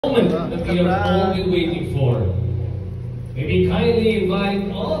Moment that we have all been waiting for. May we kindly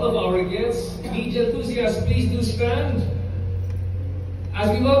invite all of our guests, media enthusiasts, please do stand as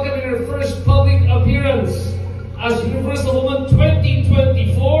we welcome in her first public appearance as Universal Woman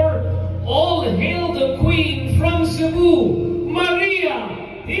 2024. All hail the Queen from Cebu, Maria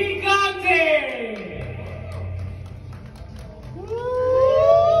Gigante!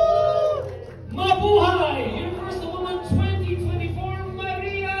 Mabuhay! Universal Woman 2024,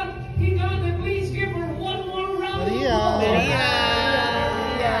 Maria Gigante. Please give her one more round. Maria!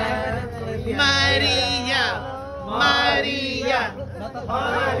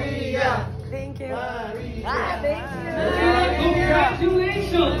 Thank you.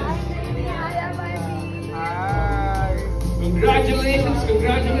 Congratulations!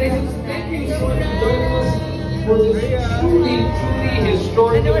 Congratulations! Thank you so much for joining us for this truly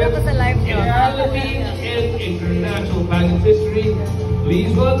historic event in Philippine and international pageant history.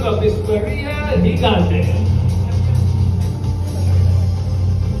 Please welcome Miss Maria Gigante.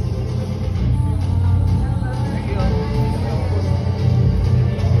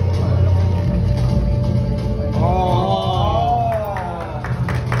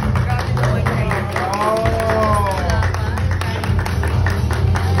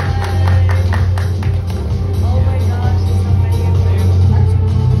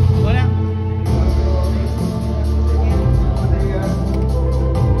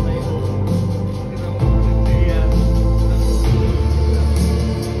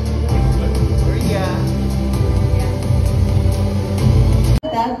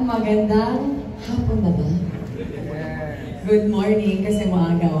 Magandang hapon na ba? Good morning, kasi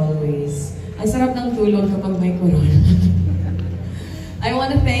maaga always. Ang sarap ng tulog kapag may corona. I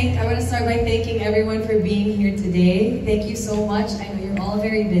want to start by thanking everyone for being here today. Thank you so much. I know you're all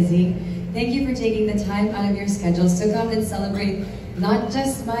very busy. Thank you for taking the time out of your schedules to come and celebrate not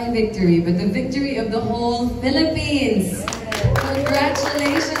just my victory, but the victory of the whole Philippines.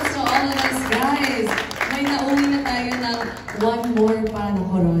 Congratulations to all of us, guys. May nauwi na tayo ng one more pa na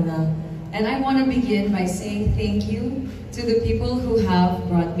corona. And I want to begin by saying thank you to the people who have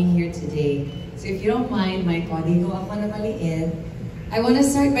brought me here today. So if you don't mind, my kodigo ako na maliit, I want to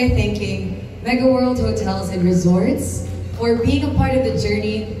start by thanking Mega World Hotels and Resorts for being a part of the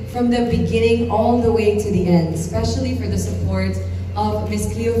journey from the beginning all the way to the end, especially for the support of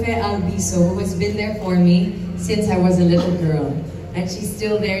Miss Cleofe Albiso, who has been there for me since I was a little girl. And she's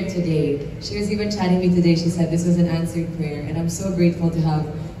still there today. She was even chatting me today. She said this was an answered prayer. And I'm so grateful to have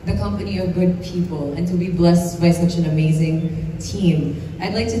the company of good people and to be blessed by such an amazing team.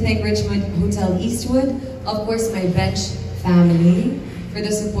 I'd like to thank Richmond Hotel Eastwood, of course my bench family, for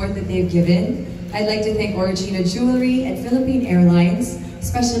the support that they've given. I'd like to thank Origina Jewelry and Philippine Airlines,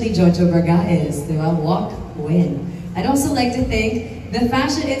 especially Jojo Bargaez, walk, win. I'd also like to thank the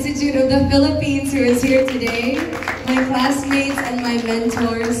Fashion Institute of the Philippines, who is here today, my classmates and my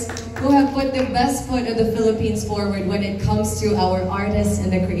mentors, who have put the best foot of the Philippines forward when it comes to our artists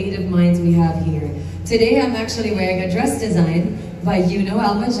and the creative minds we have here. Today, I'm actually wearing a dress design by Yuno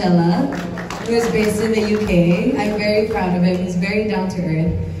Almagella, who is based in the UK. I'm very proud of him. He's very down to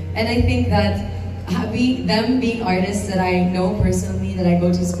earth. And I think that them being artists that I know personally, that I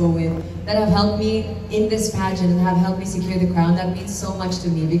go to school with, that have helped me in this pageant and have helped me secure the crown, that means so much to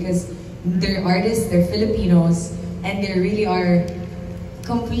me because they're artists, they're Filipinos, and they really are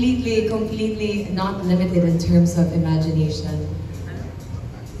completely not limited in terms of imagination.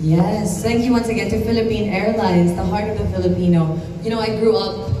 Yes, thank you once again to Philippine Airlines, the heart of the Filipino. You know, I grew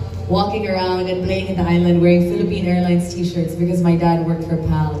up walking around and playing in the island wearing Philippine Airlines t-shirts because my dad worked for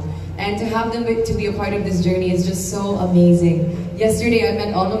PAL. And to have them to be a part of this journey is just so amazing. Yesterday I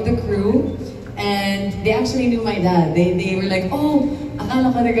met all of the crew and they actually knew my dad. They were like, oh, akala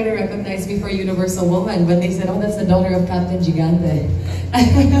ka na gonna recognize me for Universal Woman. But they said, oh, that's the daughter of Captain Gigante.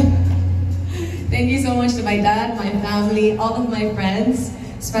 Thank you so much to my dad, my family, all of my friends,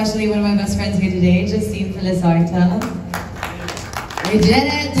 especially one of my best friends here today, Justine Felizarta. We did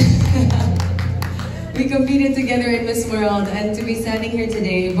it! We competed together in Miss World, and to be standing here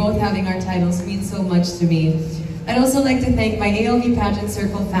today, both having our titles, means so much to me. I'd also like to thank my ALV Pageant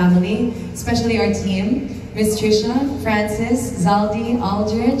Circle family, especially our team, Miss Trisha, Francis, Zaldi,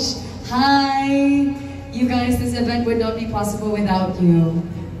 Aldrich. Hi! You guys, this event would not be possible without you.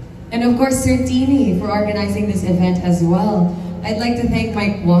 And of course, Sir Tini for organizing this event as well. I'd like to thank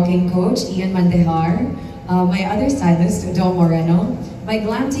my walking coach, Ian Mandejar, my other stylist, Dom Moreno, my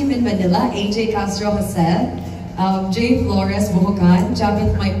glam team in Manila, AJ Castro Jose, Jay Flores Buhukan,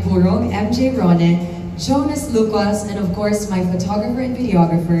 Javith Mike Purog, MJ Rone, Jonas Lucas, and of course my photographer and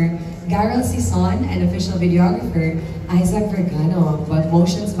videographer, Garel Sison, and official videographer, Isaac Vergano, but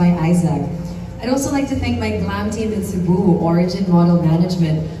motions by Isaac. I'd also like to thank my glam team in Cebu, Origin Model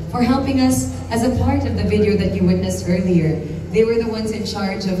Management, for helping us as a part of the video that you witnessed earlier. They were the ones in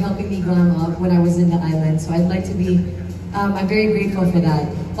charge of helping me glam up when I was in the island, so I'd like to be, I'm very grateful for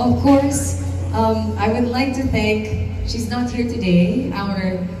that. Of course, I would like to thank, she's not here today,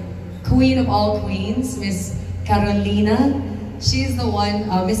 our queen of all queens, Miss Carolina. She's the one,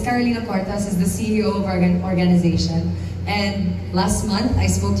 Miss Carolina Cortas is the CEO of our organization. And last month, I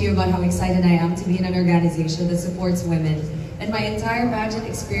spoke to you about how excited I am to be in an organization that supports women. And my entire pageant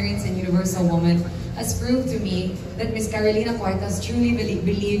experience in Universal Woman has proved to me that Miss Carolina Cortas truly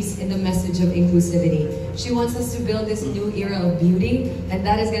believes in the message of inclusivity. She wants us to build this new era of beauty, and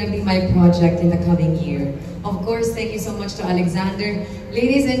that is going to be my project in the coming year. Of course, thank you so much to Alexander.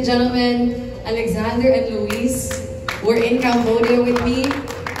 Ladies and gentlemen, Alexander and Luis were in Cambodia with me.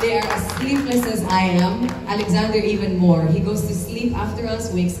 They are as sleepless as I am. Alexander even more. He goes to sleep after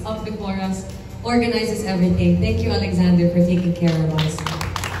us, wakes up before us, organizes everything. Thank you, Alexander, for taking care of us.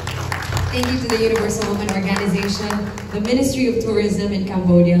 Thank you to the Universal Women Organization, the Ministry of Tourism in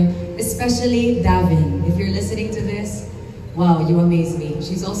Cambodia, especially Davin. If you're listening to this, wow, you amaze me.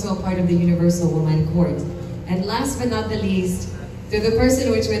 She's also a part of the Universal Woman Court. And last but not the least, to the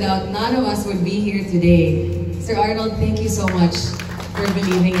person which without none of us would be here today, Sir Arnold, thank you so much for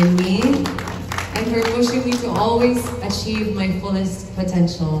believing in me and for pushing me to always achieve my fullest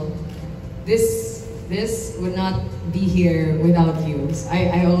potential. This would not be here without you.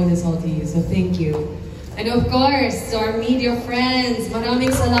 I owe this all to you, so thank you. And of course, to our media friends,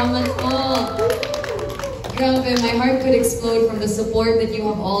 maraming salamat po. Grabe, my heart could explode from the support that you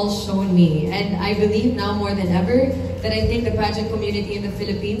have all shown me. And I believe now more than ever that I think the pageant community in the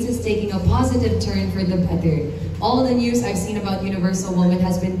Philippines is taking a positive turn for the better. All the news I've seen about Universal Woman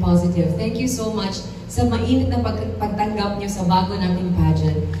has been positive. Thank you so much sa mainit na pagtanggap niyo sa bago nating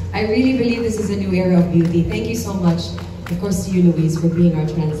pageant. I really believe this is a new era of beauty. Thank you so much, of course, to you, Luis, for being our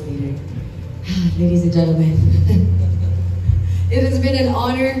translator. Ladies and gentlemen, it has been an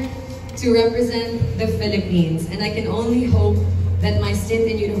honor to represent the Philippines, and I can only hope that my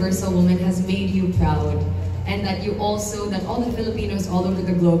stint in Universal Woman has made you proud, and that you also, that all the Filipinos all over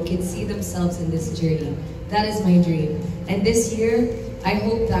the globe can see themselves in this journey. That is my dream. And this year, I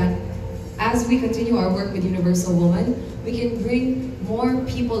hope that as we continue our work with Universal Woman, we can bring more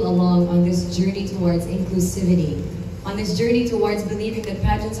people along on this journey towards inclusivity, on this journey towards believing that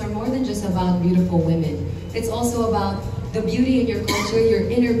pageants are more than just about beautiful women. It's also about the beauty in your culture, your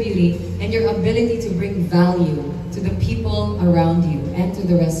inner beauty, and your ability to bring value to the people around you and to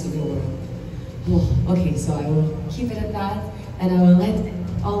the rest of the world. Oh, okay, so I will keep it at that, and I will let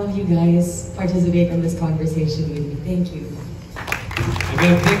all of you guys participate in this conversation with me. Thank you.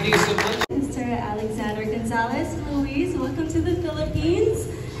 Again, thank you so much. Mr. Alexander Gonzalez, Luis, welcome to the Philippines.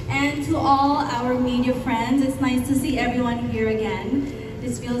 And to all our media friends, it's nice to see everyone here again.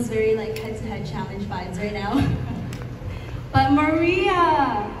 This feels very like head-to-head challenge vibes right now. But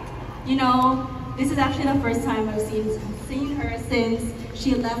Maria, you know, this is actually the first time I've seen her since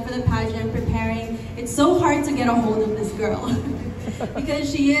she left for the pageant preparing. It's so hard to get a hold of this girl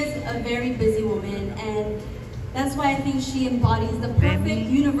because she is a very busy woman, and that's why I think she embodies the perfect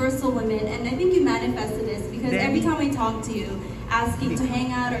universal woman. And I think you manifested this because every time I talk to you, asking to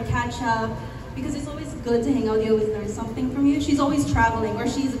hang out or catch up, because it's always good to hang out, you always learn something from you. She's always traveling or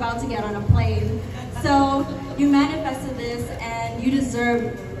she's about to get on a plane. So you manifested this and you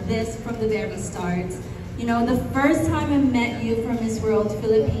deserve this from the very start. You know, the first time I met you from Miss World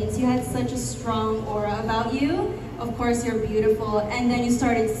Philippines, you had such a strong aura about you. Of course, you're beautiful. And then you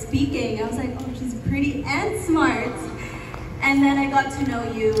started speaking. I was like, oh, she's pretty and smart. And then I got to know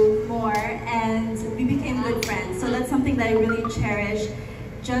you more and we became good friends. So that's something that I really cherish,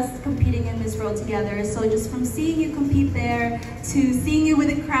 just competing in Miss World together. So just from seeing you compete there to seeing you with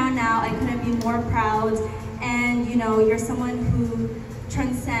a crown now, I couldn't be more proud. And you know, you're someone who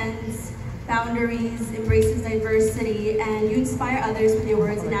transcends boundaries, embraces diversity, and you inspire others with your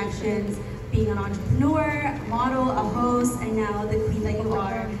words and actions, being an entrepreneur, a model, a host, and now the queen that you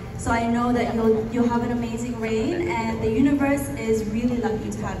are. So I know that you'll have an amazing reign, and the universe is really lucky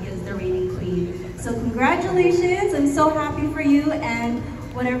to have you as the reigning queen. So congratulations, I'm so happy for you, and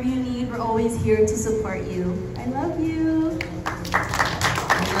whatever you need, we're always here to support you. I love you.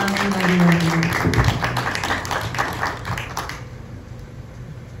 I love you, love you, love you.